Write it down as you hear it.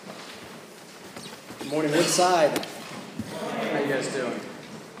Good morning, Woodside. How you guys doing?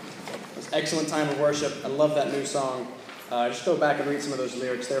 It was an excellent time of worship. I love that new song. Just go back and read some of those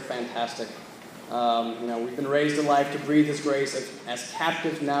lyrics. They're fantastic. We've been raised to life to breathe His grace as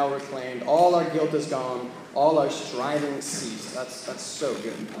captives now reclaimed. All our guilt is gone. All our striving ceased. That's so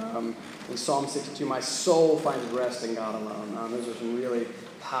good. In Psalm 62, my soul finds rest in God alone. Those are some really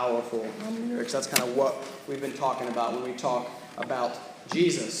powerful lyrics. That's kind of what we've been talking about when we talk about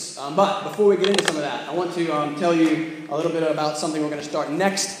Jesus. But before we get into some of that, I want to tell you a little bit about something we're going to start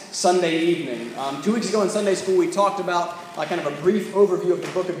next Sunday evening. 2 weeks ago in Sunday school, we talked about kind of a brief overview of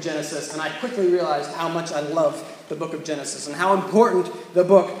the book of Genesis, and I quickly realized how much I love the book of Genesis and how important the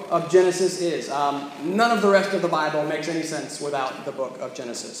book of Genesis is. None of the rest of the Bible makes any sense without the book of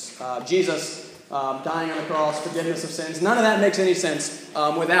Genesis. Jesus dying on the cross, forgiveness of sins, none of that makes any sense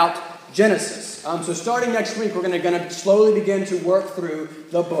without Genesis. So starting next week, we're going to slowly begin to work through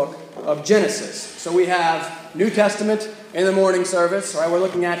the book of Genesis. So we have New Testament in the morning service, right? We're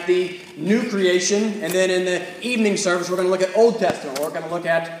looking at the new creation, and then in the evening service, we're going to look at Old Testament. We're going to look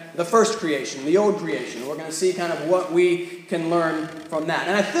at the first creation, the old creation. We're going to see kind of what we can learn from that.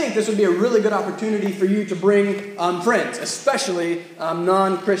 And I think this would be a really good opportunity for you to bring friends, especially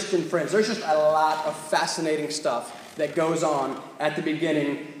non-Christian friends. There's just a lot of fascinating stuff that goes on at the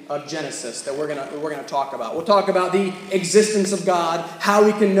beginning of Genesis that we're gonna talk about. We'll talk about the existence of God, how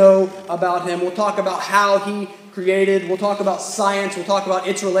we can know about Him. We'll talk about how He created. We'll talk about science. We'll talk about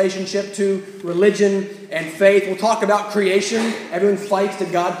its relationship to religion and faith. We'll talk about creation. Everyone fights.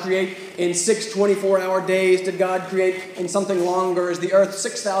 Did God create in 6 24-hour days? Did God create in something longer? Is the earth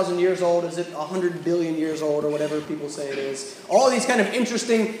 6,000 years old? Is it 100 billion years old, or whatever people say it is? All these kind of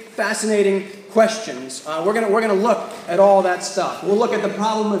interesting, fascinating questions. We're gonna look at all that stuff. We'll look at the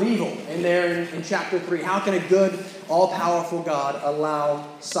problem of evil in chapter 3. How can a good, all-powerful God allow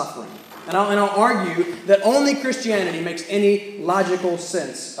suffering? And I'll argue that only Christianity makes any logical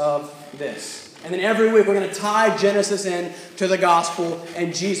sense of this. And then every week we're going to tie Genesis in to the gospel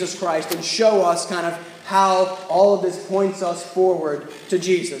and Jesus Christ and show us kind of how all of this points us forward to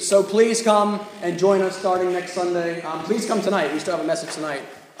Jesus. So please come and join us starting next Sunday. Please come tonight. We still have a message tonight.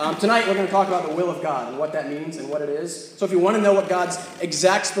 Tonight we're going to talk about the will of God and what that means and what it is. So if you want to know what God's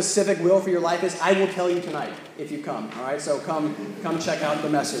exact specific will for your life is, I will tell you tonight if you come. All right, so come check out the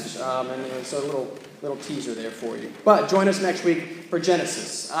message. And so a little teaser there for you. But join us next week for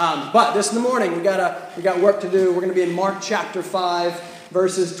Genesis. But this in the morning we got work to do. We're going to be in Mark chapter 5,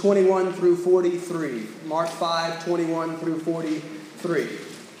 verses 21 through 43. Mark 5, 21 through 43.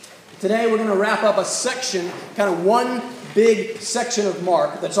 Today we're going to wrap up a section, kind of one big section of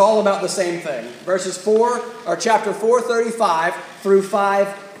Mark that's all about the same thing. Chapter 4:35 through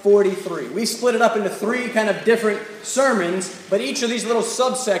 5:43. We split it up into 3 kind of different sermons, but each of these little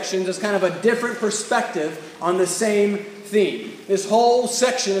subsections is kind of a different perspective on the same theme. This whole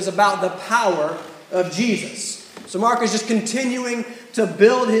section is about the power of Jesus. So Mark is just continuing to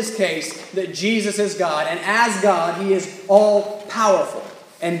build his case that Jesus is God, and as God, He is all-powerful.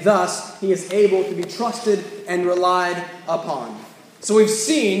 And thus, He is able to be trusted and relied upon. So we've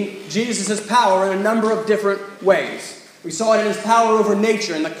seen Jesus' power in a number of different ways. We saw it in His power over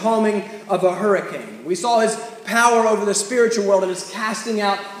nature and the calming of a hurricane. We saw His power over the spiritual world and His casting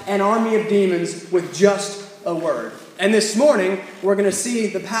out an army of demons with just a word. And this morning, we're going to see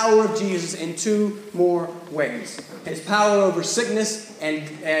the power of Jesus in 2 more ways. His power over sickness and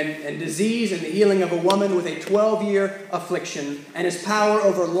disease and the healing of a woman with a 12-year affliction, and His power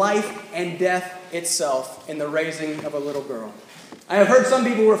over life and death itself in the raising of a little girl. I have heard some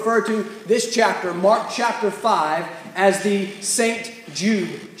people refer to this chapter, Mark chapter 5, as the St.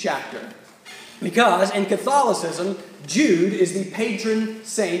 Jude chapter. Because in Catholicism, Jude is the patron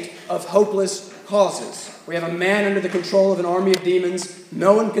saint of hopeless causes. We have a man under the control of an army of demons.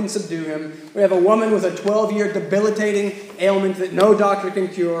 No one can subdue him. We have a woman with a 12-year debilitating ailment that no doctor can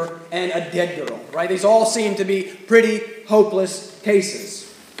cure, and a dead girl, right? These all seem to be pretty hopeless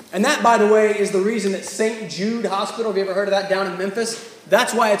cases. And that, by the way, is the reason that St. Jude Hospital, have you ever heard of that down in Memphis?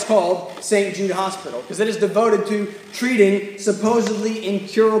 That's why it's called St. Jude Hospital, because it is devoted to treating supposedly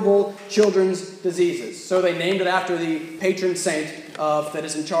incurable children's diseases. So they named it after the patron saint that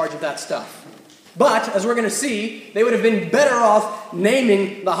is in charge of that stuff. But, as we're going to see, they would have been better off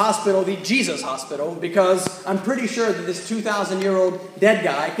naming the hospital the Jesus Hospital, because I'm pretty sure that this 2,000-year-old dead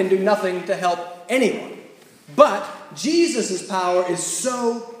guy can do nothing to help anyone. But Jesus' power is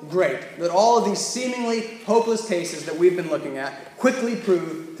so great that all of these seemingly hopeless cases that we've been looking at quickly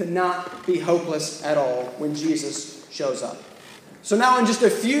prove to not be hopeless at all when Jesus shows up. So now in just a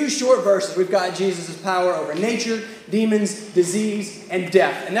few short verses, we've got Jesus' power over nature, demons, disease, and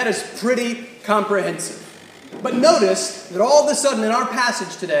death. And that is pretty comprehensive. But notice that all of a sudden in our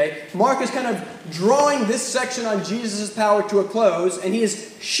passage today, Mark is kind of drawing this section on Jesus' power to a close, and he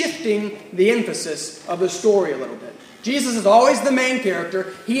is shifting the emphasis of the story a little bit. Jesus is always the main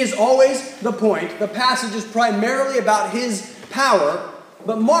character. He is always the point. The passage is primarily about his power.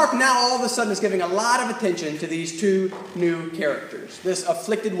 But Mark now all of a sudden is giving a lot of attention to these two new characters, this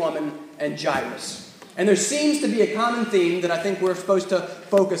afflicted woman and Jairus. And there seems to be a common theme that I think we're supposed to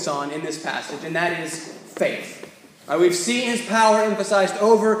focus on in this passage, and that is faith. We've seen his power emphasized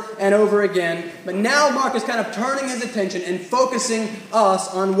over and over again, but now Mark is kind of turning his attention and focusing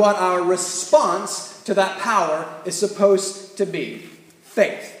us on what our response to that power is supposed to be.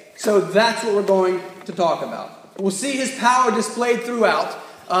 Faith. So that's what we're going to talk about. We'll see his power displayed throughout,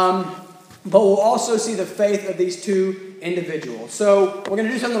 but we'll also see the faith of these two individuals. So we're going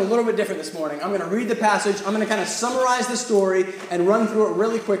to do something a little bit different this morning. I'm going to read the passage. I'm going to kind of summarize the story and run through it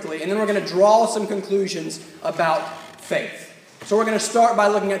really quickly, and then we're going to draw some conclusions about faith. So we're going to start by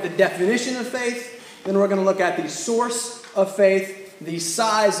looking at the definition of faith. Then we're going to look at the source of faith, the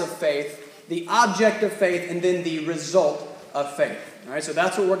size of faith, the object of faith, and then the result of faith. All right, so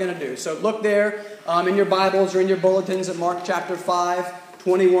that's what we're going to do. So look there in your Bibles or in your bulletins at Mark chapter 5,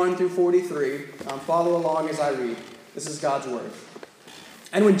 21 through 43. Follow along as I read. This is God's word.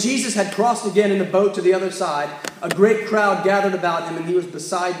 And when Jesus had crossed again in the boat to the other side, a great crowd gathered about him, and he was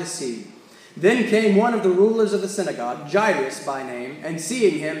beside the sea. Then came one of the rulers of the synagogue, Jairus by name, and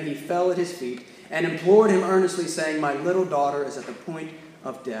seeing him, he fell at his feet and implored him earnestly, saying, "My little daughter is at the point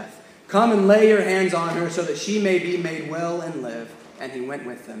of death. Come and lay your hands on her so that she may be made well and live." And he went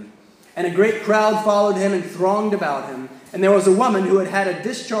with them. And a great crowd followed him and thronged about him. And there was a woman who had had a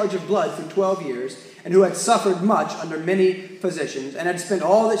discharge of blood for 12 years, and who had suffered much under many physicians, and had spent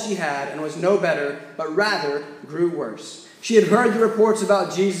all that she had, and was no better, but rather grew worse. She had heard the reports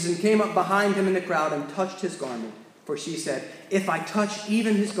about Jesus, and came up behind him in the crowd, and touched his garment. For she said, "If I touch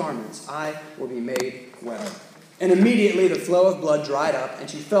even his garments, I will be made well." And immediately the flow of blood dried up, and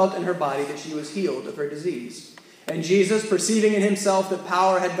she felt in her body that she was healed of her disease. And Jesus, perceiving in himself that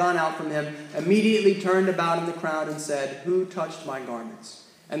power had gone out from him, immediately turned about in the crowd and said, "Who touched my garments?"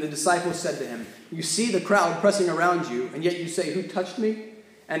 And the disciples said to him, "You see the crowd pressing around you, and yet you say, 'Who touched me?'"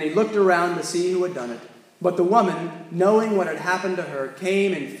 And he looked around to see who had done it. But the woman, knowing what had happened to her,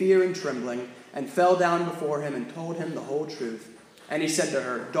 came in fear and trembling, and fell down before him and told him the whole truth. And he said to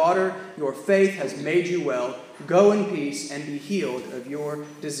her, "Daughter, your faith has made you well. Go in peace and be healed of your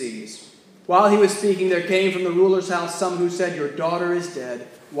disease." While he was speaking, there came from the ruler's house some who said, "Your daughter is dead.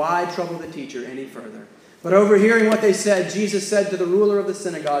 Why trouble the teacher any further?" But overhearing what they said, Jesus said to the ruler of the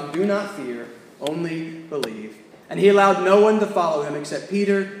synagogue, "Do not fear, only believe." And he allowed no one to follow him except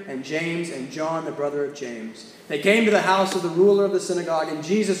Peter and James and John, the brother of James. They came to the house of the ruler of the synagogue, and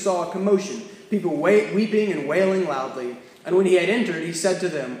Jesus saw a commotion, people weeping and wailing loudly. And when he had entered, he said to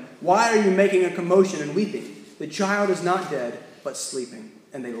them, "Why are you making a commotion and weeping? The child is not dead, but sleeping."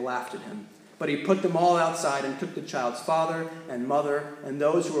 And they laughed at him. But he put them all outside and took the child's father and mother and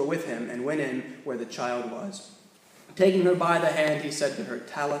those who were with him and went in where the child was. Taking her by the hand, he said to her,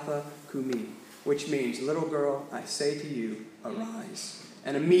 "Talitha cumi," which means, "Little girl, I say to you, arise."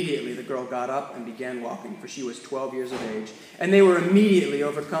 And immediately the girl got up and began walking, for she was 12 years of age. And they were immediately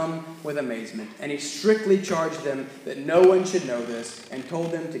overcome with amazement. And he strictly charged them that no one should know this, and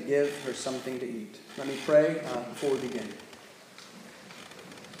told them to give her something to eat. Let me pray before we begin.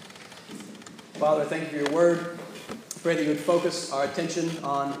 Father, thank you for your word. I pray that you would focus our attention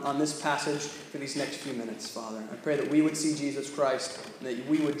on this passage for these next few minutes, Father. I pray that we would see Jesus Christ, and that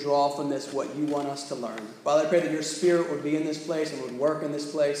we would draw from this what you want us to learn. Father, I pray that your Spirit would be in this place and would work in this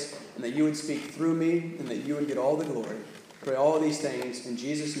place, and that you would speak through me, and that you would get all the glory. I pray all of these things in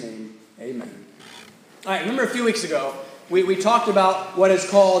Jesus' name, amen. All right, remember a few weeks ago, we talked about what is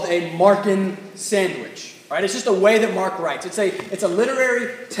called a Markan sandwich. Right? It's just a way that Mark writes. It's a literary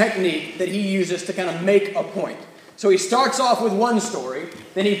technique that he uses to kind of make a point. So he starts off with one story,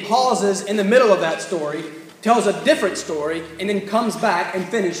 then he pauses in the middle of that story, tells a different story, and then comes back and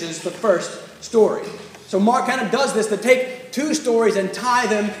finishes the first story. So Mark kind of does this to take two stories and tie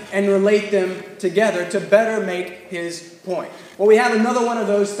them and relate them together to better make his point. Well, we have another one of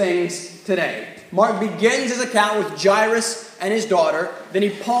those things today. Mark begins his account with Jairus and his daughter. Then he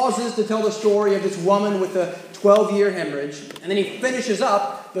pauses to tell the story of this woman with a 12-year hemorrhage. And then he finishes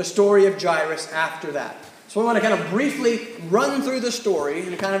up the story of Jairus after that. So we want to kind of briefly run through the story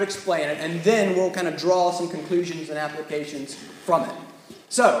and kind of explain it. And then we'll kind of draw some conclusions and applications from it.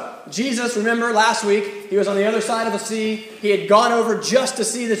 So, Jesus, remember last week, he was on the other side of the sea. He had gone over just to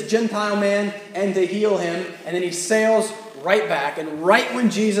see this Gentile man and to heal him. And then he sails right back. And right when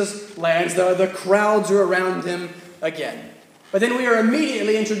Jesus lands, the crowds are around him again. But then we are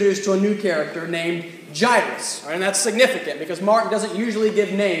immediately introduced to a new character named Jairus. And that's significant because Mark doesn't usually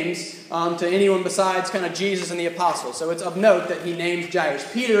give names to anyone besides kind of Jesus and the apostles. So it's of note that he names Jairus.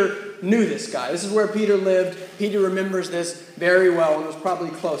 Peter knew this guy. This is where Peter lived. Peter remembers this very well and was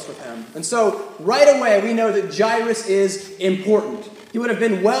probably close with him. And so right away we know that Jairus is important. He would have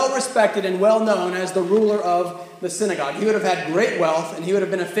been well respected and well known as the ruler of the synagogue. He would have had great wealth and he would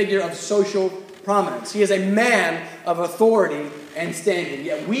have been a figure of social prominence. He is a man of authority and standing.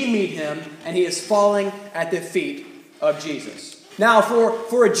 Yet we meet him and he is falling at the feet of Jesus. Now,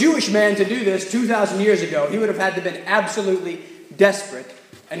 for a Jewish man to do this 2,000 years ago, he would have had to have been absolutely desperate.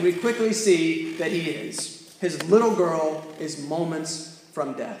 And we quickly see that he is. His little girl is moments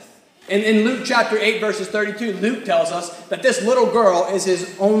from death. In Luke chapter 8, verses 32, Luke tells us that this little girl is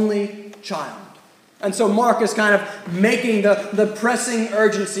his only child. And so Mark is kind of making the pressing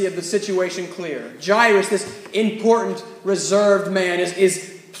urgency of the situation clear. Jairus, this important, reserved man,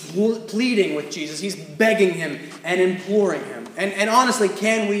 is pleading with Jesus. He's begging him and imploring him. And honestly,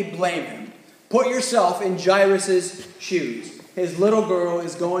 can we blame him? Put yourself in Jairus' shoes. His little girl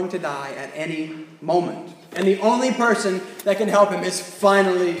is going to die at any moment. And the only person that can help him has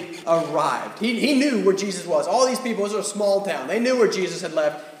finally arrived. He knew where Jesus was. All these people, this was a small town. They knew where Jesus had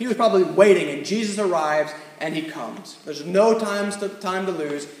left. He was probably waiting, and Jesus arrives, and he comes. There's no time to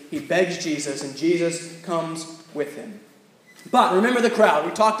lose. He begs Jesus, and Jesus comes with him. But remember the crowd.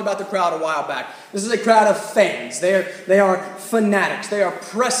 We talked about the crowd a while back. This is a crowd of fans. They are fanatics. They are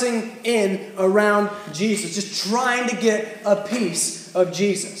pressing in around Jesus, just trying to get a piece of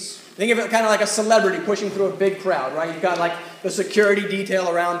Jesus. Think of it kind of like a celebrity pushing through a big crowd, right? You've got like the security detail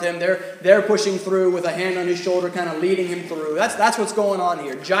around him. They're pushing through with a hand on his shoulder, kind of leading him through. That's what's going on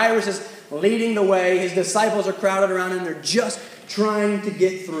here. Jairus is leading the way. His disciples are crowded around him. They're just trying to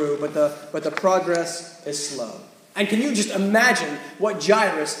get through, but the progress is slow. And can you just imagine what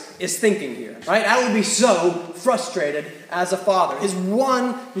Jairus is thinking here, right? I would be so frustrated as a father. His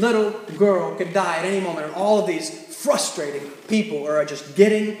one little girl could die at any moment, and all of these frustrating people are just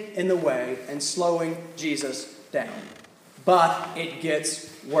getting in the way and slowing Jesus down. But it gets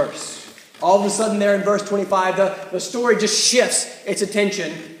worse. All of a sudden there in verse 25, the story just shifts its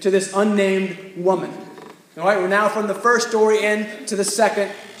attention to this unnamed woman. All right, we're now from the first story into the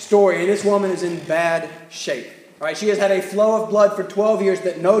second story, and this woman is in bad shape. All right, she has had a flow of blood for 12 years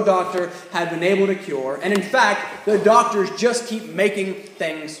that no doctor had been able to cure. And in fact, the doctors just keep making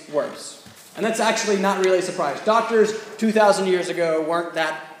things worse. And that's actually not really a surprise. Doctors 2,000 years ago weren't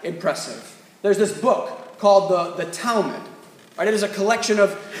that impressive. There's this book called the Talmud. Right, it is a collection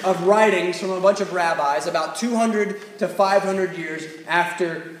of writings from a bunch of rabbis about 200 to 500 years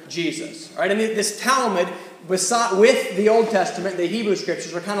after Jesus. Right, and this Talmud, with the Old Testament, the Hebrew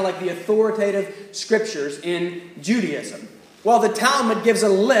Scriptures, are kind of like the authoritative scriptures in Judaism. Well, the Talmud gives a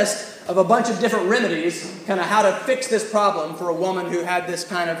list of a bunch of different remedies, kind of how to fix this problem for a woman who had this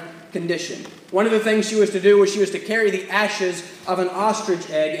kind of condition. One of the things she was to do was she was to carry the ashes of an ostrich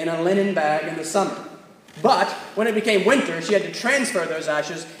egg in a linen bag in the summer. But when it became winter, she had to transfer those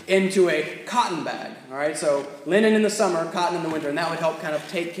ashes into a cotton bag. All right, so linen in the summer, cotton in the winter, and that would help kind of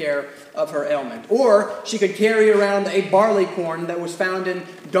take care of her ailment. Or she could carry around a barley corn that was found in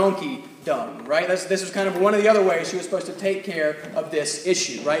donkey dung. Right, this was kind of one of the other ways she was supposed to take care of this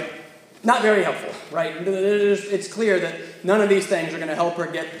issue. Right, not very helpful. Right, it's clear that none of these things are going to help her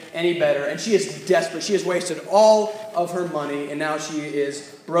get any better, and she is desperate. She has wasted all of her money, and now she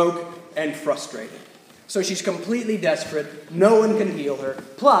is broke and frustrated. So she's completely desperate. No one can heal her.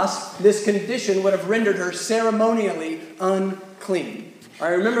 Plus, this condition would have rendered her ceremonially unclean. I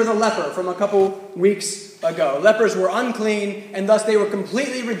remember the leper from a couple weeks ago. Lepers were unclean, and thus they were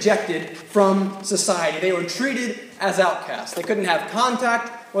completely rejected from society. They were treated as outcasts. They couldn't have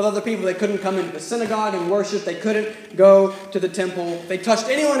contact with other people. They couldn't come into the synagogue and worship. They couldn't go to the temple. If they touched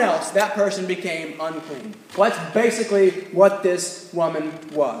anyone else, that person became unclean. Well, that's basically what this woman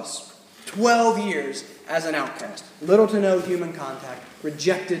was. 12 years as an outcast, little to no human contact,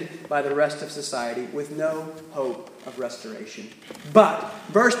 rejected by the rest of society with no hope of restoration. But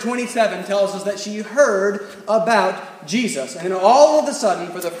verse 27 tells us that she heard about Jesus. And then all of a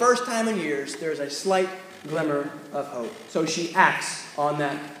sudden, for the first time in years, there's a slight glimmer of hope. So she acts on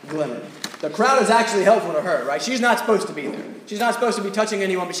that glimmer. The crowd is actually helpful to her, right? She's not supposed to be there. She's not supposed to be touching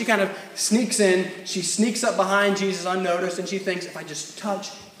anyone, but she kind of sneaks in. She sneaks up behind Jesus unnoticed, and she thinks, if I just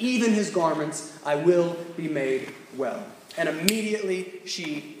touch even his garments, I will be made well. And immediately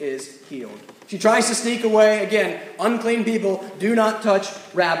she is healed. She tries to sneak away. Again, unclean people do not touch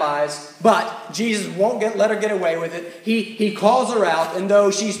rabbis. But Jesus won't let her get away with it. He calls her out. And though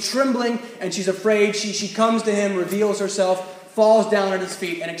she's trembling and she's afraid, she comes to him, reveals herself, falls down at his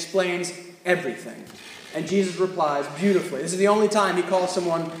feet, and explains everything. And Jesus replies beautifully. This is the only time he calls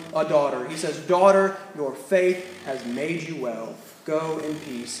someone a daughter. He says, "Daughter, your faith has made you well. Go in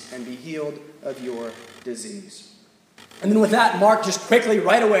peace and be healed of your disease." And then with that, Mark just quickly,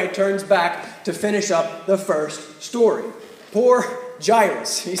 right away, turns back to finish up the first story. Poor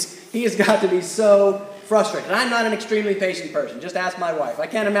Jairus. He has got to be so frustrated. And I'm not an extremely patient person. Just ask my wife. I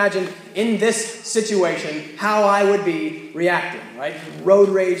can't imagine in this situation how I would be reacting, right? Road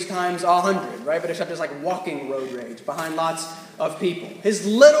rage times 100, right? But except it's like walking road rage behind lots of people. His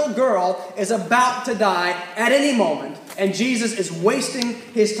little girl is about to die at any moment, and Jesus is wasting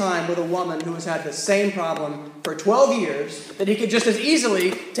his time with a woman who has had the same problem for 12 years that he could just as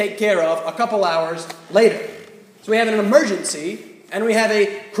easily take care of a couple hours later. So we have an emergency, and we have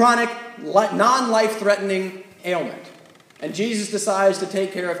a chronic, non-life-threatening ailment. And Jesus decides to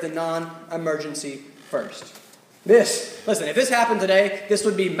take care of the non-emergency first. Listen, if this happened today, this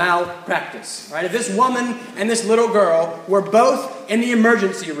would be malpractice, right? If this woman and this little girl were both in the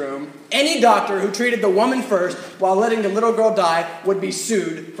emergency room, any doctor who treated the woman first while letting the little girl die would be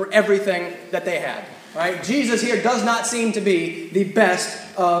sued for everything that they had, right? Jesus here does not seem to be the best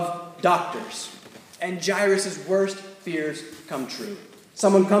of doctors. And Jairus' worst fears come true.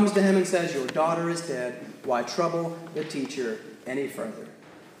 Someone comes to him and says, "Your daughter is dead. Why trouble the teacher any further?"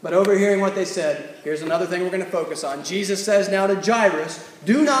 But overhearing what they said, here's another thing we're going to focus on. Jesus says now to Jairus,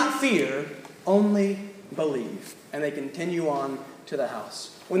 "Do not fear, only believe." And they continue on to the house.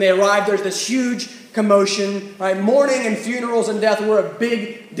 When they arrive, there's this huge commotion. Right? Mourning and funerals and death were a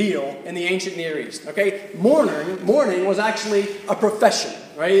big deal in the ancient Near East. Okay? Mourning was actually a profession.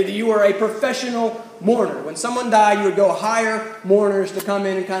 Right? You were a professional mourner. When someone died, you would go hire mourners to come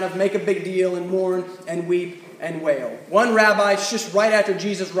in and kind of make a big deal and mourn and weep and wail. One rabbi, just right after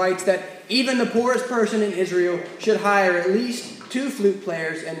Jesus, writes that even the poorest person in Israel should hire at least 2 flute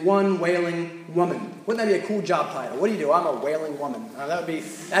players and 1 wailing woman. Wouldn't that be a cool job title? What do you do? I'm a wailing woman. That'd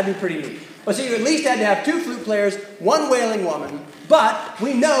be pretty neat. But so you at least had to have 2 flute players, 1 wailing woman. But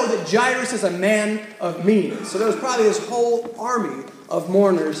we know that Jairus is a man of means. So there was probably this whole army of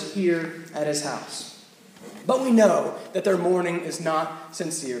mourners here at his house. But we know that their mourning is not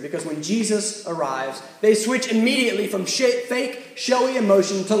sincere, because when Jesus arrives, they switch immediately from fake, showy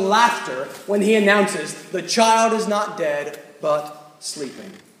emotion to laughter when he announces the child is not dead, but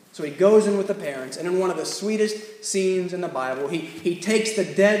sleeping. So he goes in with the parents, and in one of the sweetest scenes in the Bible, he takes the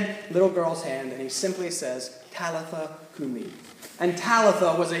dead little girl's hand and he simply says, "Talitha Kumi." And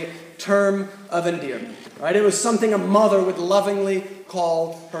Talitha was a term of endearment, right? It was something a mother would lovingly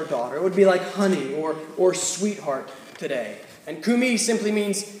call her daughter. It would be like honey or sweetheart today. And Kumi simply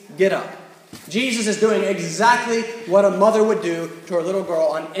means get up. Jesus is doing exactly what a mother would do to her little girl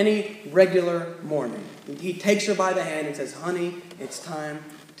on any regular morning. He takes her by the hand and says, "Honey, it's time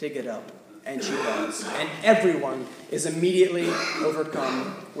to get up." And she does. And everyone is immediately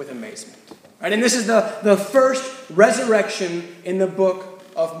overcome with amazement. Right? And this is the first resurrection in the book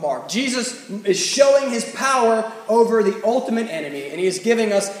of Mark. Jesus is showing his power over the ultimate enemy, and he is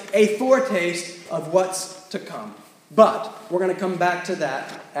giving us a foretaste of what's to come. But we're going to come back to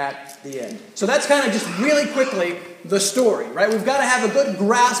that at the end. So that's kind of just really quickly the story, right? We've got to have a good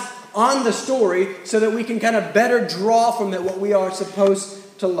grasp on the story so that we can kind of better draw from it what we are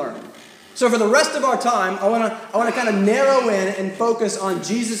supposed to learn. So for the rest of our time, I want to kind of narrow in and focus on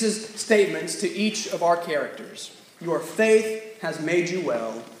Jesus' statements to each of our characters. Your faith has made you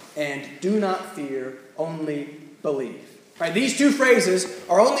well, and do not fear, only believe. Right? These 2 phrases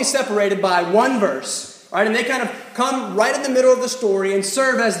are only separated by 1 verse, right? And they kind of come right in the middle of the story and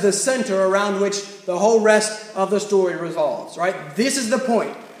serve as the center around which the whole rest of the story revolves. Right? This is the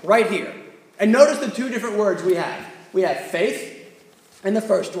point right here. And notice the 2 different words we have. We have faith in the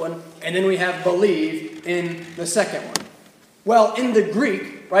first one, and then we have believe in the second one. Well, in the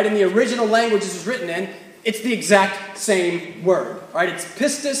Greek, right, in the original language this is written in, it's the exact same word, right? It's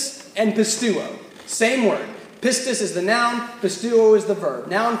pistis and pistuo, same word. Pistis is the noun, pistuo is the verb.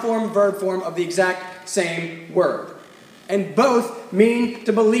 Noun form, verb form of the exact same word. And both mean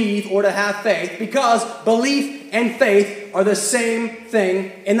to believe or to have faith, because belief and faith are the same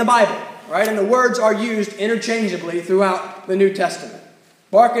thing in the Bible, right? And the words are used interchangeably throughout the New Testament.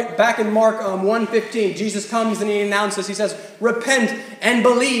 Back in Mark 1:15, Jesus comes and he announces, he says, "Repent and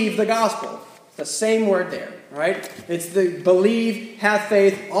believe the gospel." It's the same word there. right? It's the believe, have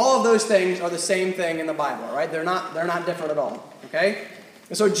faith. All of those things are the same thing in the Bible, right? They're not different at all, okay?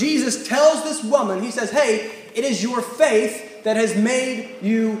 And so Jesus tells this woman, he says, hey, it is your faith that has made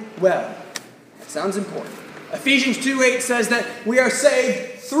you well. That sounds important. Ephesians 2:8 says that we are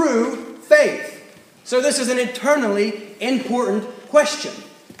saved through faith. So this is an eternally important question,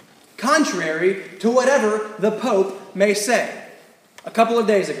 contrary to whatever the Pope may say. A couple of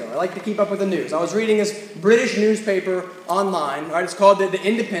days ago, I like to keep up with the news. I was reading this British newspaper online, right? It's called The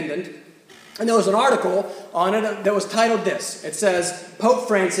Independent. And there was an article on it that was titled this. It says, Pope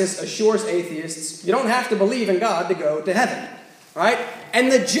Francis assures atheists you don't have to believe in God to go to heaven, right?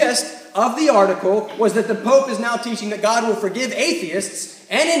 And the gist of the article was that the Pope is now teaching that God will forgive atheists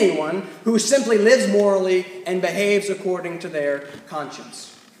and anyone who simply lives morally and behaves according to their conscience.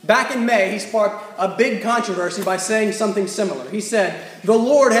 Back in May, he sparked a big controversy by saying something similar. He said, the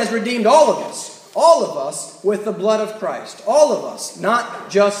Lord has redeemed all of us with the blood of Christ. All of us, not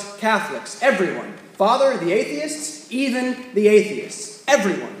just Catholics, everyone. Father, the atheists, even the atheists,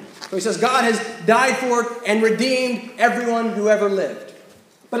 everyone. So he says God has died for and redeemed everyone who ever lived.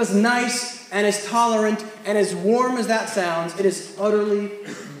 But as nice and as tolerant and as warm as that sounds, it is utterly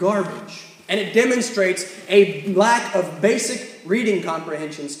garbage. And it demonstrates a lack of basic reading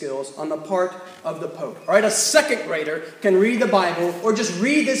comprehension skills on the part of the Pope. All right, a second grader can read the Bible or just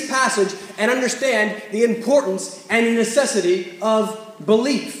read this passage and understand the importance and the necessity of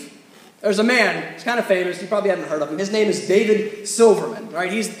belief. There's a man, he's kind of famous, you probably haven't heard of him. His name is David Silverman,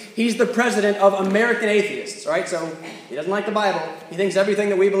 right? He's the president of American Atheists, right? So he doesn't like the Bible. He thinks everything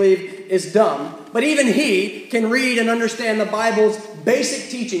that we believe is dumb. But even he can read and understand the Bible's basic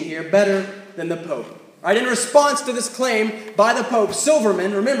teaching here better than the Pope. Right, in response to this claim by the Pope,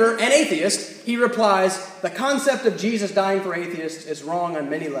 Silverman, remember, an atheist, he replies, the concept of Jesus dying for atheists is wrong on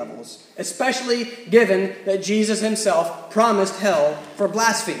many levels, especially given that Jesus himself promised hell for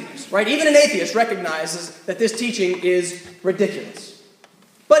blasphemers. Right? Even an atheist recognizes that this teaching is ridiculous.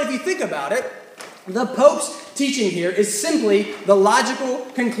 But if you think about it, the Pope's teaching here is simply the logical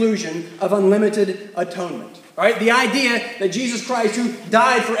conclusion of unlimited atonement. Right? The idea that Jesus Christ, who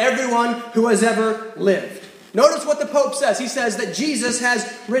died for everyone who has ever lived. Notice what the Pope says. He says that Jesus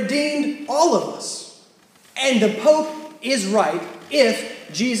has redeemed all of us. And the Pope is right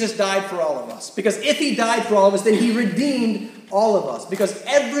if Jesus died for all of us. Because if he died for all of us, then he redeemed all of us. Because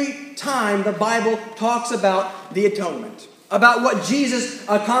every time the Bible talks about the atonement, about what Jesus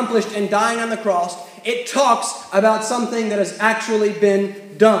accomplished in dying on the cross, it talks about something that has actually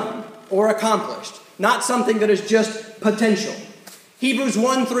been done or accomplished. Not something that is just potential. Hebrews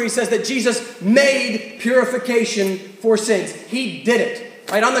 1:3 says that Jesus made purification for sins. He did it.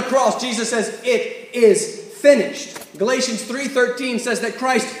 Right? On the cross, Jesus says, it is finished. Galatians 3:13 says that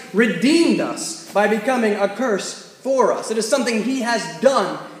Christ redeemed us by becoming a curse for us. It is something he has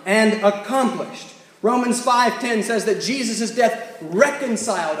done and accomplished. Romans 5:10 says that Jesus' death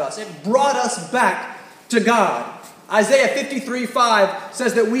reconciled us. It brought us back to God. Isaiah 53:5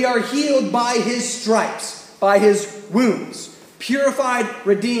 says that we are healed by his stripes, by his wounds. Purified,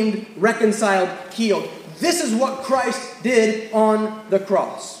 redeemed, reconciled, healed. This is what Christ did on the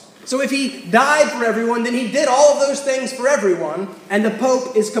cross. So if he died for everyone, then he did all of those things for everyone, and the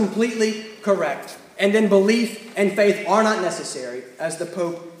Pope is completely correct. And then belief and faith are not necessary, as the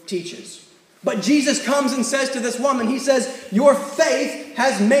Pope teaches. But Jesus comes and says to this woman, he says, your faith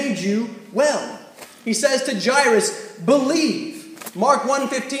has made you well. He says to Jairus, believe. Mark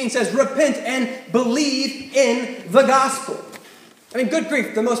 1:15 says, repent and believe in the gospel. I mean, good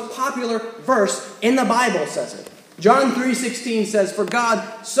grief, the most popular verse in the Bible says it. John 3:16 says, for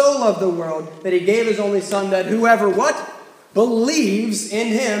God so loved the world that he gave his only son, that whoever what? Believes in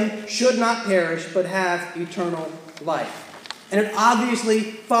him should not perish, but have eternal life. And it obviously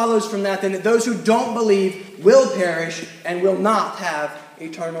follows from that then that those who don't believe will perish and will not have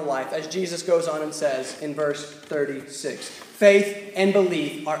eternal life, as Jesus goes on and says in verse 36. Faith and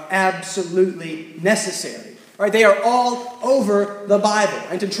belief are absolutely necessary. Right? They are all over the Bible.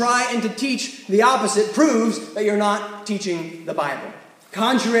 And to try and to teach the opposite proves that you're not teaching the Bible.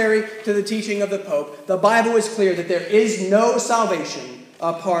 Contrary to the teaching of the Pope, the Bible is clear that there is no salvation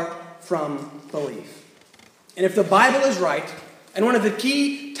apart from belief. And if the Bible is right, and one of the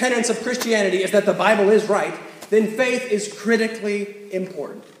key tenets of Christianity is that the Bible is right, then faith is critically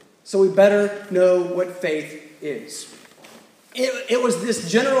important. So we better know what faith is. It was this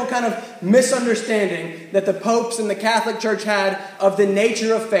general kind of misunderstanding that the popes and the Catholic Church had of the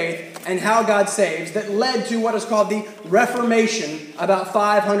nature of faith and how God saves that led to what is called the Reformation about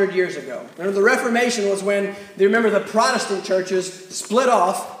 500 years ago. Remember, the Reformation was when, remember, the Protestant churches split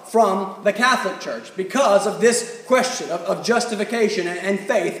off from the Catholic Church because of this question of justification and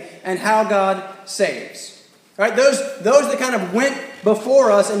faith and how God saves. Right? Those that kind of went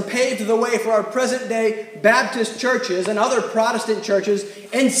before us and paved the way for our present-day Baptist churches and other Protestant churches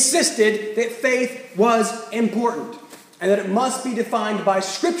insisted that faith was important and that it must be defined by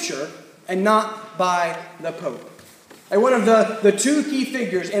Scripture and not by the Pope. And one of the two key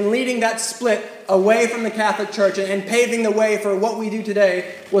figures in leading that split away from the Catholic Church and paving the way for what we do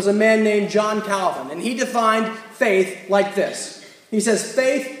today was a man named John Calvin. And he defined faith like this. He says,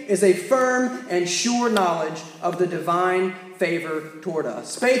 faith is a firm and sure knowledge of the divine favor toward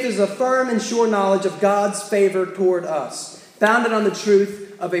us. Faith is a firm and sure knowledge of God's favor toward us, founded on the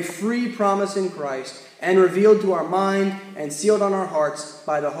truth of a free promise in Christ and revealed to our mind and sealed on our hearts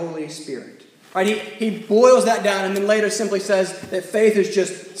by the Holy Spirit. Right? He boils that down and then later simply says that faith is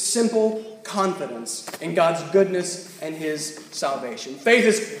just simple confidence in God's goodness and His salvation. Faith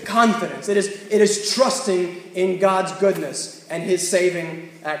is confidence. It is trusting in God's goodness and His saving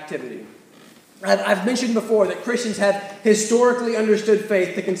activity. I've mentioned before that Christians have historically understood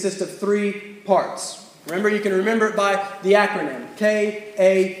faith to consist of three parts. Remember, you can remember it by the acronym,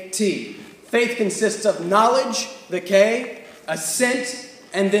 K-A-T. Faith consists of knowledge, the K, assent,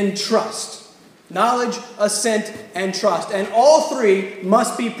 and then trust. Knowledge, assent, and trust. And all three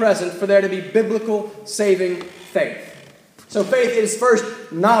must be present for there to be biblical saving faith. So faith is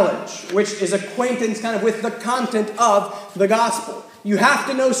first knowledge, which is acquaintance kind of with the content of the gospel. You have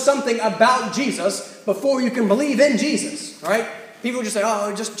to know something about Jesus before you can believe in Jesus, right? People just say,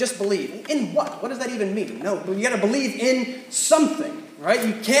 oh, just believe. In what? What does that even mean? No, you got to believe in something, right?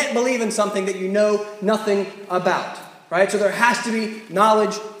 You can't believe in something that you know nothing about, right? So there has to be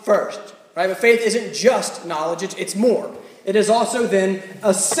knowledge first. Right? But faith isn't just knowledge, it's more. It is also then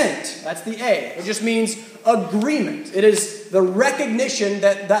assent. That's the A. It just means agreement. It is the recognition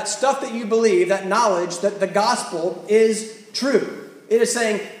that that stuff that you believe, that knowledge, that the gospel is true. It is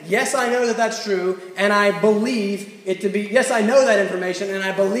saying, yes, I know that that's true, and I believe it to be, yes, I know that information, and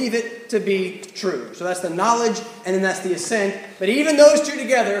I believe it to be true. So that's the knowledge, and then that's the assent. But even those two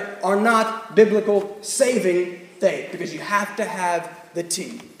together are not biblical saving faith, because you have to have the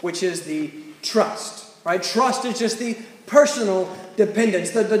T, which is the trust, right? Trust is just the personal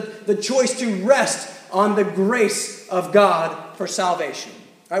dependence, the choice to rest on the grace of God for salvation,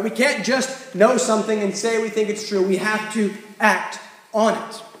 right? We can't just know something and say we think it's true. We have to act on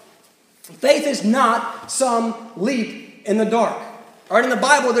it. Faith is not some leap in the dark. All right, in the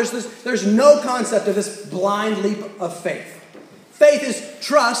Bible, there's no concept of this blind leap of faith. Faith is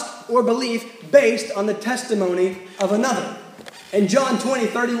trust or belief based on the testimony of another. In John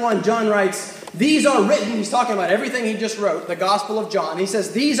 20:31, John writes, these are written, he's talking about everything he just wrote, the Gospel of John. He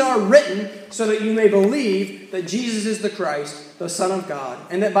says, these are written so that you may believe that Jesus is the Christ, the Son of God,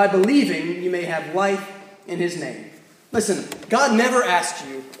 and that by believing you may have life in His name. Listen, God never asks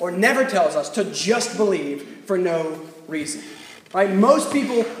you or never tells us to just believe for no reason. Right? Most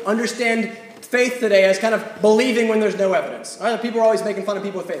people understand faith today as kind of believing when there's no evidence. Right? People are always making fun of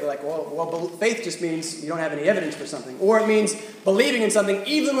people with faith. They're like, well, faith just means you don't have any evidence for something. Or it means believing in something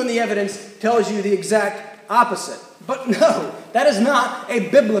even when the evidence tells you the exact opposite. But no, that is not a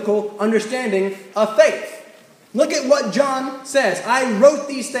biblical understanding of faith. Look at what John says. I wrote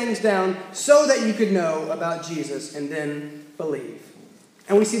these things down so that you could know about Jesus and then believe.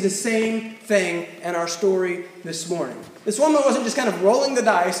 And we see the same thing in our story this morning. This woman wasn't just kind of rolling the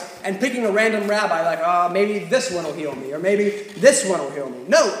dice and picking a random rabbi like, maybe this one will heal me, or maybe this one will heal me.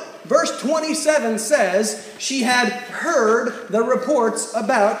 No, verse 27 says she had heard the reports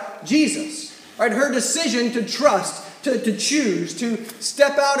about Jesus. Right? Her decision to trust, to choose, to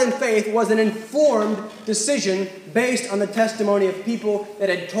step out in faith was an informed decision based on the testimony of people that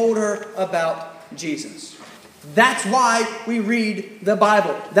had told her about Jesus. That's why we read the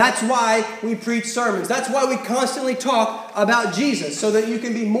Bible. That's why we preach sermons. That's why we constantly talk about Jesus, so that you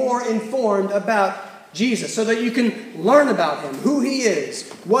can be more informed about Jesus, so that you can learn about Him, who He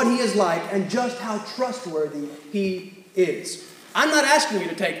is, what He is like, and just how trustworthy He is. I'm not asking you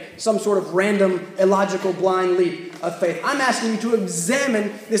to take some sort of random, illogical, blind leap of faith. I'm asking you to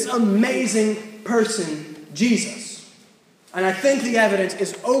examine this amazing person, Jesus. And I think the evidence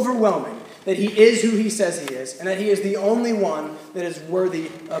is overwhelming that He is who He says He is, and that He is the only one that is worthy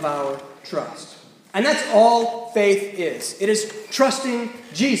of our trust. And that's all faith is. It is trusting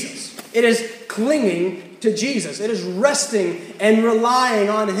Jesus. It is clinging to Jesus. It is resting and relying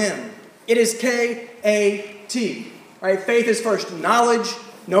on Him. It is K-A-T. Right? Faith is first knowledge,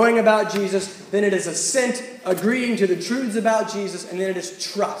 knowing about Jesus. Then it is assent, agreeing to the truths about Jesus. And then it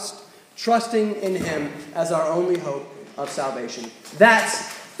is trust, trusting in Him as our only hope of salvation.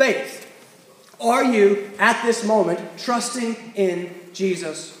 That's faith. Are you, at this moment, trusting in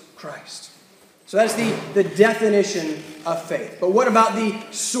Jesus Christ? So that's the definition of faith. But what about the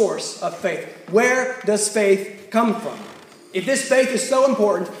source of faith? Where does faith come from? If this faith is so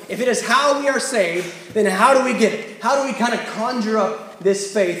important, if it is how we are saved, then how do we get it? How do we kind of conjure up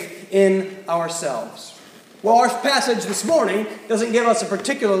this faith in ourselves? Well, our passage this morning doesn't give us a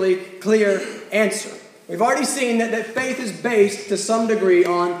particularly clear answer. We've already seen that faith is based to some degree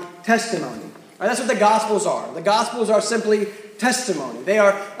on testimony. Right, that's what the Gospels are. The Gospels are simply testimony. They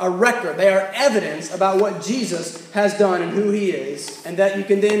are a record. They are evidence about what Jesus has done and who he is, and that you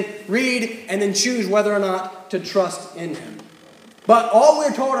can then read and then choose whether or not to trust in him. But all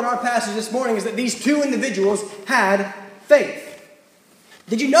we're told in our passage this morning is that these two individuals had faith.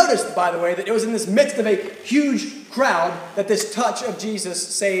 Did you notice, by the way, that it was in this midst of a huge crowd that this touch of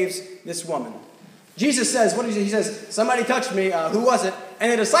Jesus saves this woman? Jesus says, what is it? He says, somebody touched me. Who was it?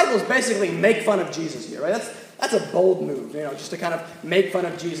 And the disciples basically make fun of Jesus here, right? That's a bold move, just to kind of make fun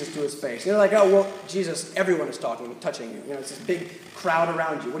of Jesus to his face. They're like, oh, well, Jesus, everyone is touching you. It's this big crowd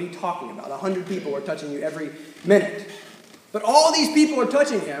around you. What are you talking about? 100 people are touching you every minute. But all these people are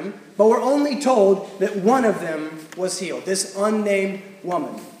touching him, but we're only told that one of them was healed, this unnamed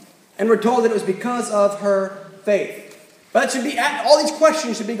woman. And we're told that it was because of her faith. But that should be, all these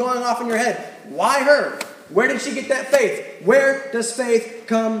questions should be going off in your head. Why her? Where did she get that faith? Where does faith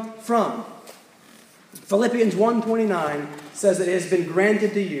come from? Philippians 1:29 says that it has been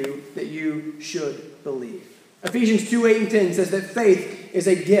granted to you that you should believe. Ephesians 2:8-10 says that faith is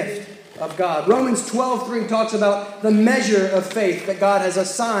a gift of God. Romans 12:3 talks about the measure of faith that God has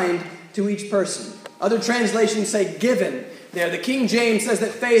assigned to each person. Other translations say given there. The King James says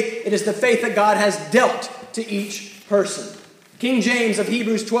that faith, it is the faith that God has dealt to each person. King James of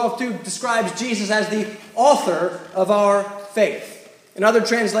Hebrews 12:2 describes Jesus as the author of our faith. And other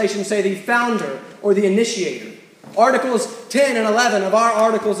translations say the founder or the initiator. Articles 10 and 11 of our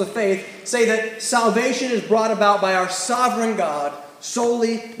articles of faith say that salvation is brought about by our sovereign God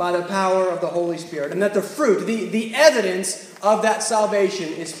solely by the power of the Holy Spirit. And that the fruit, the evidence of that salvation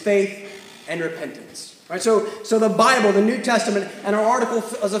is faith and repentance. Right? So the Bible, the New Testament, and our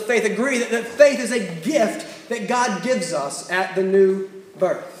articles of faith agree that faith is a gift that God gives us at the new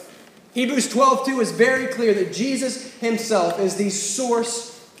birth. Hebrews 12:2 is very clear that Jesus himself is the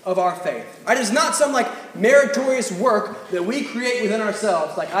source of our faith. Right? It's not some meritorious work that we create within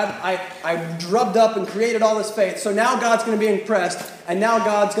ourselves. I drubbed up and created all this faith, so now God's going to be impressed, and now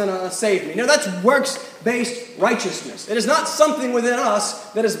God's going to save me. No, that's works-based righteousness. It is not something within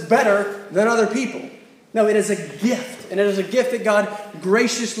us that is better than other people. No, it is a gift, and it is a gift that God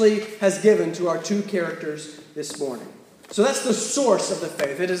graciously has given to our two characters this morning. So that's the source of the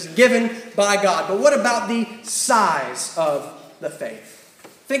faith. It is given by God. But what about the size of the faith?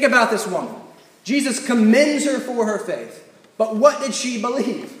 Think about this woman. Jesus commends her for her faith. But what did she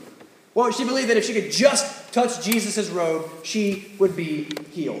believe? Well, she believed that if she could just touch Jesus' robe, she would be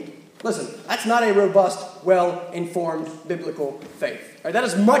healed. Listen, that's not a robust, well-informed biblical faith. Right? That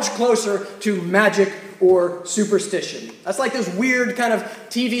is much closer to magic or superstition. That's like those weird kind of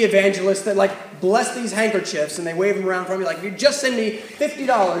TV evangelists that bless these handkerchiefs and they wave them around for me. If you just send me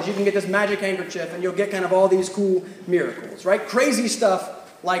 $50, you can get this magic handkerchief and you'll get kind of all these cool miracles, right? Crazy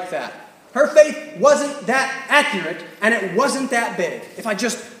stuff like that. Her faith wasn't that accurate and it wasn't that big. If I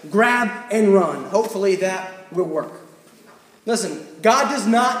just grab and run, hopefully that will work. Listen, God does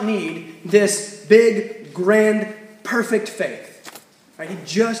not need this big, grand, perfect faith. Right? He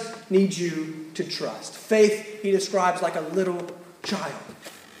just needs you to trust. Faith, he describes like a little child.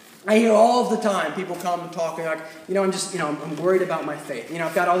 I hear all of the time people come talking I'm worried about my faith.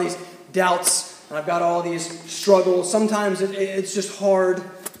 I've got all these doubts and I've got all these struggles. Sometimes it's just hard,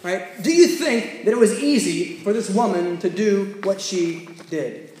 right? Do you think that it was easy for this woman to do what she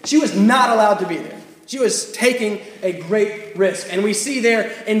did? She was not allowed to be there. She was taking a great risk. And we see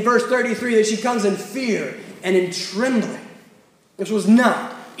there in verse 33 that she comes in fear and in trembling. This was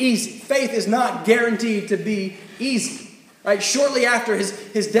not easy. Faith is not guaranteed to be easy. Right? Shortly after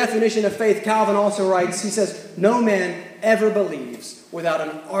his definition of faith, Calvin also writes, he says, no man ever believes without an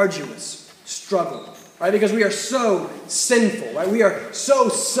arduous struggle. Right? Because we are so sinful. Right? We are so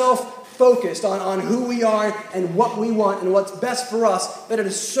self-focused on who we are and what we want and what's best for us that it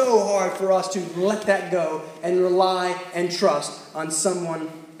is so hard for us to let that go and rely and trust on someone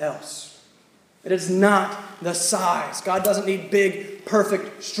else. It is not the size. God doesn't need big,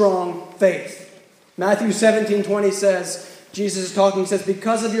 perfect, strong faith. Matthew 17:20 says, Jesus is talking, he says,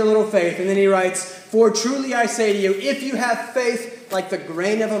 because of your little faith. And then he writes, for truly I say to you, if you have faith like the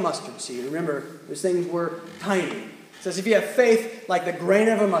grain of a mustard seed. Remember, those things were tiny. It says, if you have faith like the grain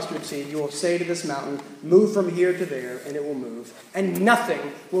of a mustard seed, you will say to this mountain, move from here to there, and it will move. And nothing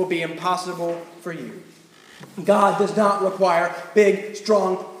will be impossible for you. God does not require big,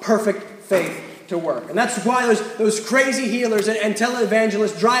 strong, perfect faith to work. And that's why those crazy healers and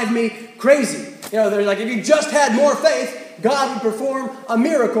televangelists drive me crazy. They're like, if you just had more faith, God would perform a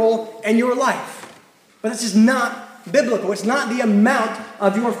miracle in your life. But that's just not biblical. It's not the amount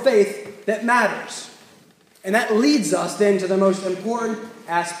of your faith that matters. And that leads us then to the most important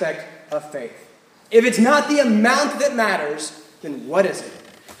aspect of faith. If it's not the amount that matters, then what is it?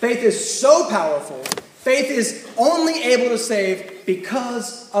 Faith is so powerful. Faith is only able to save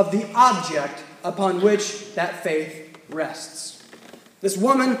because of the object upon which that faith rests. This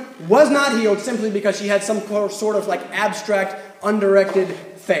woman was not healed simply because she had some sort of abstract, undirected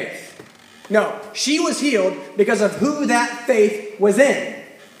faith. No, she was healed because of who that faith was in.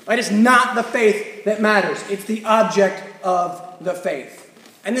 It's not the faith that matters. It's the object of the faith.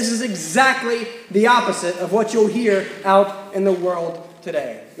 And this is exactly the opposite of what you'll hear out in the world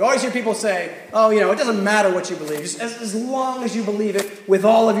today. You always hear people say, it doesn't matter what you believe, just as long as you believe it with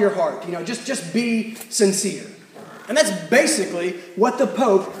all of your heart. Just be sincere. And that's basically what the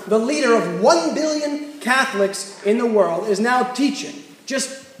Pope, the leader of 1 billion Catholics in the world, is now teaching.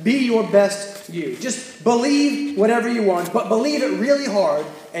 Just be your best you. Just believe whatever you want, but believe it really hard,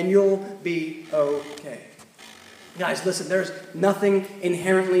 and you'll be okay. Guys, listen, there's nothing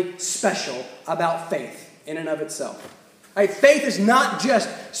inherently special about faith in and of itself. Faith is not just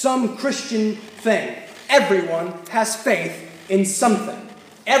some Christian thing. Everyone has faith in something.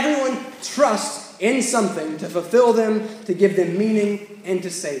 Everyone trusts in something to fulfill them, to give them meaning, and to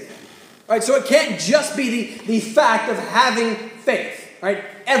save them. So it can't just be the fact of having faith.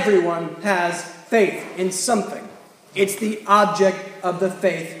 Everyone has faith in something. It's the object of the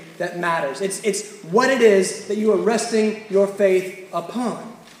faith that matters. It's what it is that you are resting your faith upon.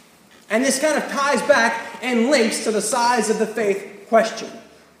 And this kind of ties back and links to the size of the faith question.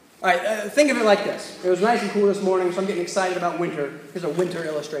 Think of it like this. It was nice and cool this morning, so I'm getting excited about winter. Here's a winter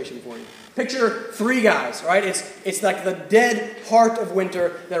illustration for you. Picture 3 guys, It's like the dead heart of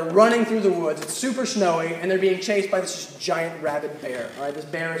winter. They're running through the woods. It's super snowy, and they're being chased by this giant rabid bear. This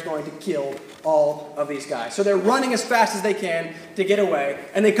bear is going to kill all of these guys. So they're running as fast as they can to get away,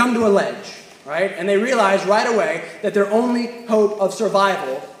 and they come to a ledge, And they realize right away that their only hope of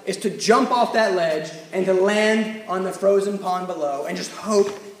survival is to jump off that ledge and to land on the frozen pond below and just hope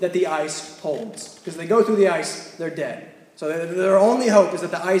that the ice holds. Because if they go through the ice, they're dead. So their only hope is that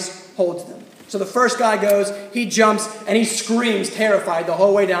the ice holds them. So the first guy goes, he jumps, and he screams, terrified, the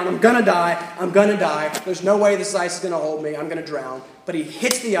whole way down. I'm going to die. There's no way this ice is going to hold me. I'm going to drown. But he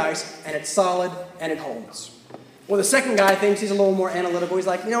hits the ice, and it's solid, and it holds. Well, the second guy thinks he's a little more analytical. He's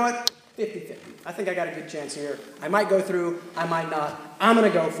like, you know what? 50-50. I think I got a good chance here. I might go through. I might not. I'm going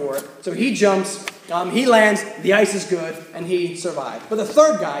to go for it. So he jumps. He lands. The ice is good, and he survived. But the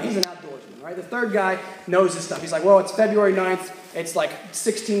third guy, he's an outdoorsman, The third guy knows his stuff. He's like, well, it's February 9th. It's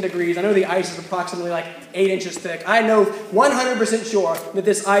 16 degrees. I know the ice is approximately 8 inches thick. I know 100% sure that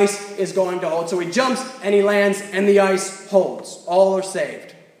this ice is going to hold. So he jumps, and he lands, and the ice holds. All are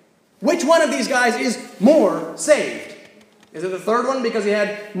saved. Which one of these guys is more saved? Is it the third one because he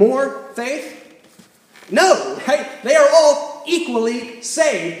had more faith? No, They are all equally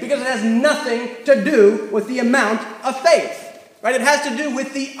saved because it has nothing to do with the amount of faith. It has to do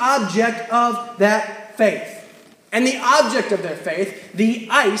with the object of that faith. And the object of their faith, the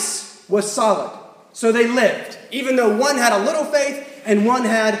ice, was solid. So they lived, even though one had a little faith and one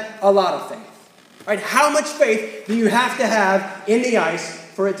had a lot of faith. How much faith do you have to have in the ice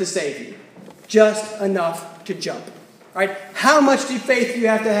for it to save you? Just enough to jump. How much faith do you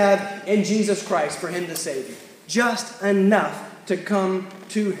have to have in Jesus Christ for him to save you? Just enough to come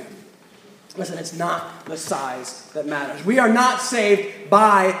to him. Listen, it's not the size that matters. We are not saved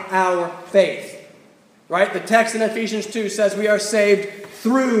by our faith. The text in Ephesians 2 says we are saved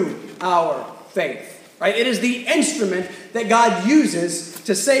through our faith. It is the instrument that God uses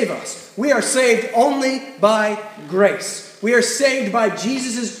to save us. We are saved only by grace. We are saved by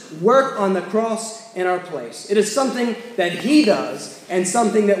Jesus' work on the cross in our place. It is something that he does and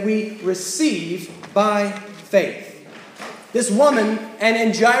something that we receive by faith. This woman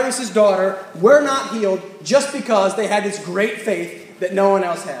and Jairus' daughter were not healed just because they had this great faith that no one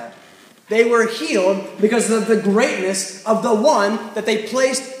else had. They were healed because of the greatness of the one that they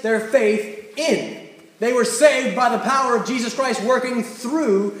placed their faith in. They were saved by the power of Jesus Christ working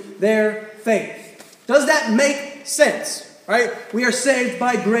through their faith. Does that make sense? We are saved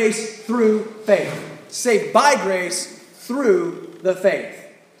by grace through faith. Saved by grace through the faith.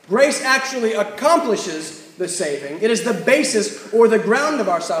 Grace actually accomplishes the saving. It is the basis or the ground of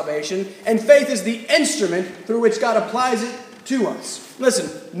our salvation, and faith is the instrument through which God applies it to us.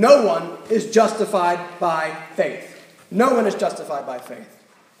 Listen, no one is justified by faith. No one is justified by faith.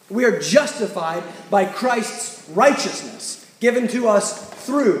 We are justified by Christ's righteousness given to us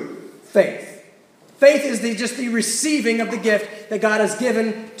through faith. Faith is just the receiving of the gift that God has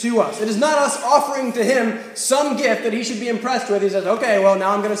given to us. It is not us offering to Him some gift that He should be impressed with. He says, okay, well, now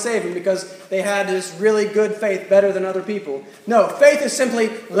I'm going to save him because they had this really good faith better than other people. No, faith is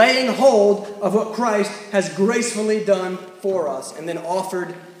simply laying hold of what Christ has gracefully done for us and then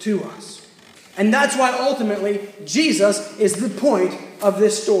offered to us. And that's why ultimately Jesus is the point of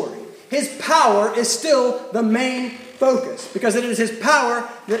this story. His power is still the main focus because it is His power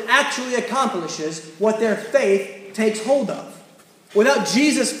that actually accomplishes what their faith takes hold of. Without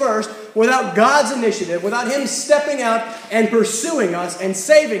Jesus first, without God's initiative, without Him stepping out and pursuing us and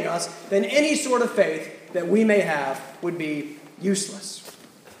saving us, then any sort of faith that we may have would be useless.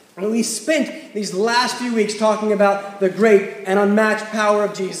 And we spent these last few weeks talking about the great and unmatched power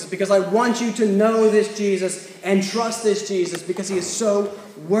of Jesus because I want you to know this Jesus and trust this Jesus because He is so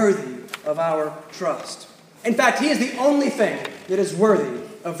worthy of our trust. In fact, He is the only thing that is worthy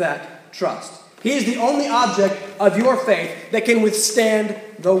of that trust. He is the only object of your faith that can withstand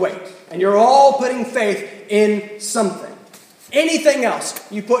the weight. And you're all putting faith in something. Anything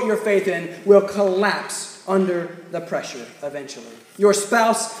else you put your faith in will collapse under the pressure eventually. Your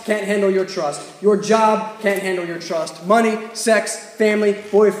spouse can't handle your trust. Your job can't handle your trust. Money, sex, family,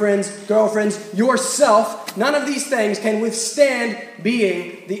 boyfriends, girlfriends, yourself, none of these things can withstand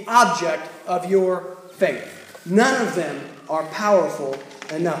being the object of your faith. None of them are powerful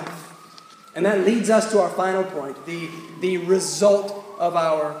enough. And that leads us to our final point, the result of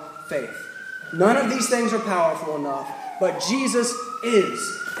our faith. None of these things are powerful enough, but Jesus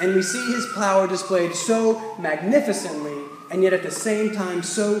is. And we see His power displayed so magnificently and yet at the same time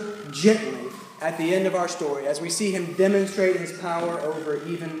so gently at the end of our story as we see Him demonstrate His power over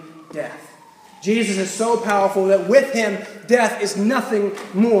even death. Jesus is so powerful that with Him, death is nothing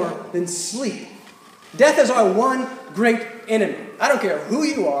more than sleep. Death is our one great enemy. I don't care who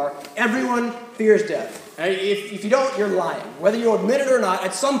you are, everyone fears death. If you don't, you're lying. Whether you admit it or not,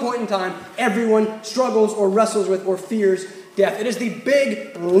 at some point in time, everyone struggles or wrestles with or fears death. It is the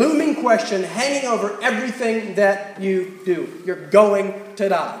big looming question hanging over everything that you do. You're going to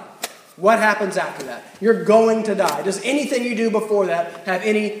die. What happens after that? You're going to die. Does anything you do before that have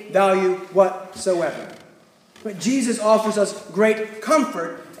any value whatsoever? But Jesus offers us great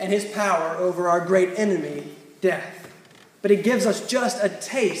comfort and His power over our great enemy, death. But He gives us just a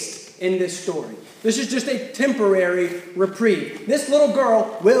taste in this story. This is just a temporary reprieve. This little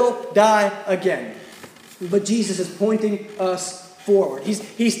girl will die again. But Jesus is pointing us forward.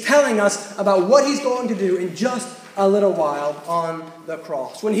 He's telling us about what He's going to do in just a little while on the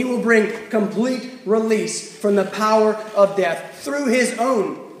cross, when He will bring complete release from the power of death through His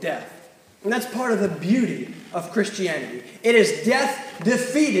own death. And that's part of the beauty of Christianity. It is death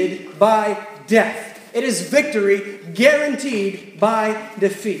defeated by death. It is victory guaranteed by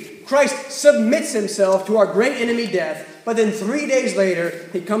defeat. Christ submits Himself to our great enemy death, but then 3 days later,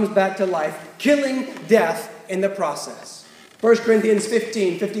 He comes back to life, killing death in the process. 1 Corinthians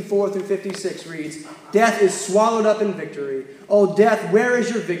 15, 54 through 56 reads, "Death is swallowed up in victory. O death, where is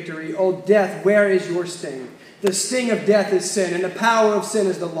your victory? O death, where is your sting? The sting of death is sin, and the power of sin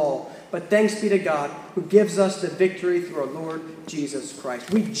is the law. But thanks be to God who gives us the victory through our Lord Jesus Christ."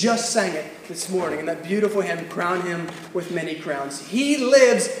 We just sang it this morning in that beautiful hymn, "Crown Him with Many Crowns." He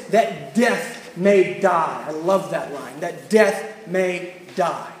lives that death may die. I love that line, that death may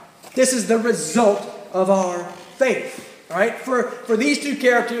die. This is the result of our faith. All right? For these two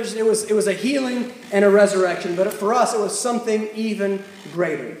characters, it was a healing and a resurrection. But for us, it was something even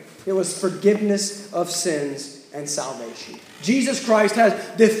greater. It was forgiveness of sins and salvation. Jesus Christ has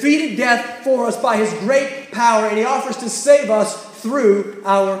defeated death for us by His great power, and He offers to save us through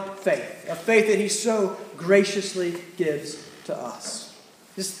our faith. A faith that He so graciously gives to us.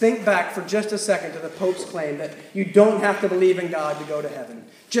 Just think back for just a second to the Pope's claim that you don't have to believe in God to go to heaven.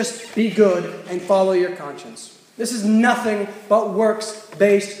 Just be good and follow your conscience. This is nothing but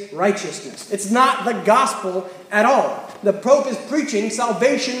works-based righteousness. It's not the gospel at all. The Pope is preaching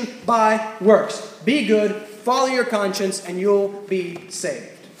salvation by works. Be good, follow your conscience, and you'll be saved.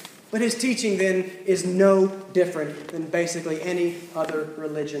 But his teaching then is no different than basically any other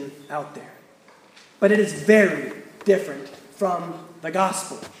religion out there. But it is very different from the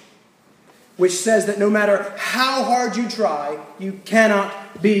gospel, which says that no matter how hard you try, you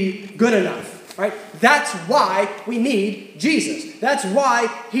cannot be good enough. right? That's why we need Jesus. That's why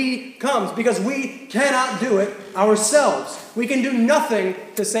he comes, because we cannot do it ourselves. We can do nothing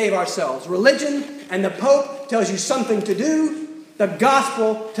to save ourselves. Religion and the Pope tells you something to do. The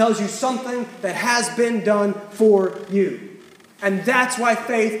gospel tells you something that has been done for you. And that's why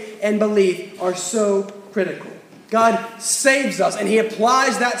faith and belief are so critical. God saves us, and he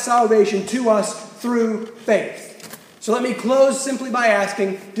applies that salvation to us through faith. So let me close simply by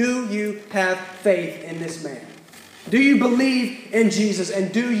asking, do you have faith in this man? Do you believe in Jesus,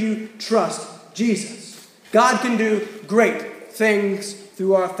 and do you trust Jesus? God can do great things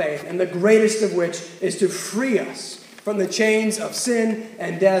through our faith, and the greatest of which is to free us from the chains of sin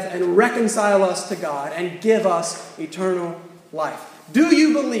and death and reconcile us to God and give us eternal life. Do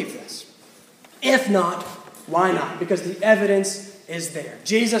you believe this? If not, why not? Because the evidence is there.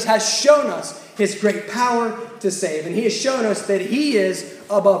 Jesus has shown us his great power to save, and he has shown us that he is,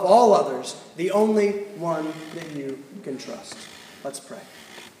 above all others, the only one that you can trust. Let's pray.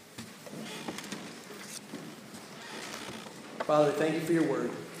 Father, thank you for your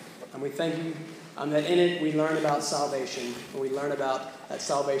word, and we thank you that in it we learn about salvation, and we learn about that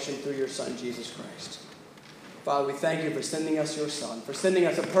salvation through your Son, Jesus Christ. Father, we thank you for sending us your Son, for sending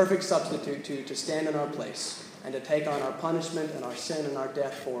us a perfect substitute to stand in our place and to take on our punishment and our sin and our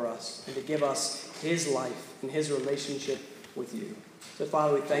death for us, and to give us his life and his relationship with you. So,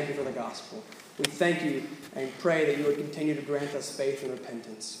 Father, we thank you for the gospel. We thank you and pray that you would continue to grant us faith and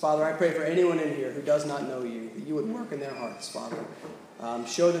repentance. Father, I pray for anyone in here who does not know you, that you would work in their hearts, Father.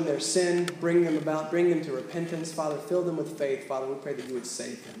 Show them their sin, bring them to repentance. Father, fill them with faith. Father, we pray that you would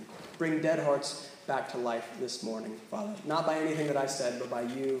save them. Bring dead hearts back to life this morning, Father. Not by anything that I said, but by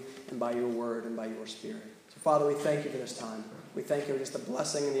you and by your word and by your Spirit. So, Father, we thank you for this time. We thank you for just the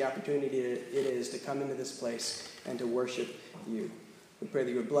blessing and the opportunity it is to come into this place and to worship you. We pray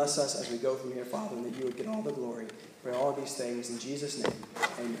that you would bless us as we go from here, Father, and that you would get all the glory. We pray all these things in Jesus' name.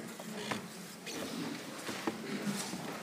 Amen.